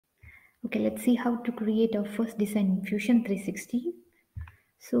Okay, let's see how to create our first design in Fusion 360.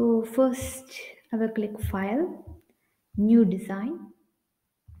 So first I will click File, New Design,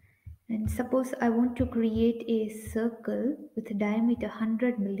 and suppose I want to create a circle with a diameter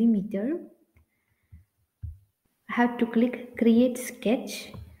 100 millimeter. I have to click Create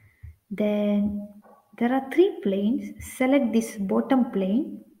Sketch. Then there are three planes. Select this bottom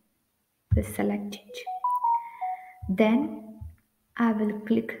plane. Just select it. Then I will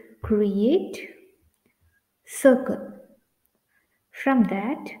click Create Circle. From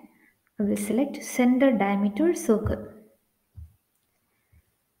that, I will select Center Diameter Circle.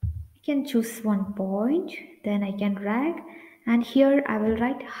 I can choose one point, then I can drag, and here I will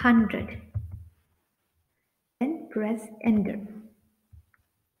write 100. Then press Enter.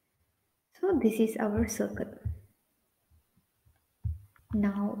 So this is our circle.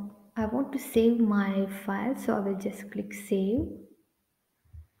 Now I want to save my file, so I will just click Save.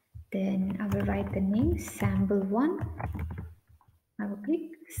 Then I will write the name sample1. I will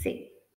click Save.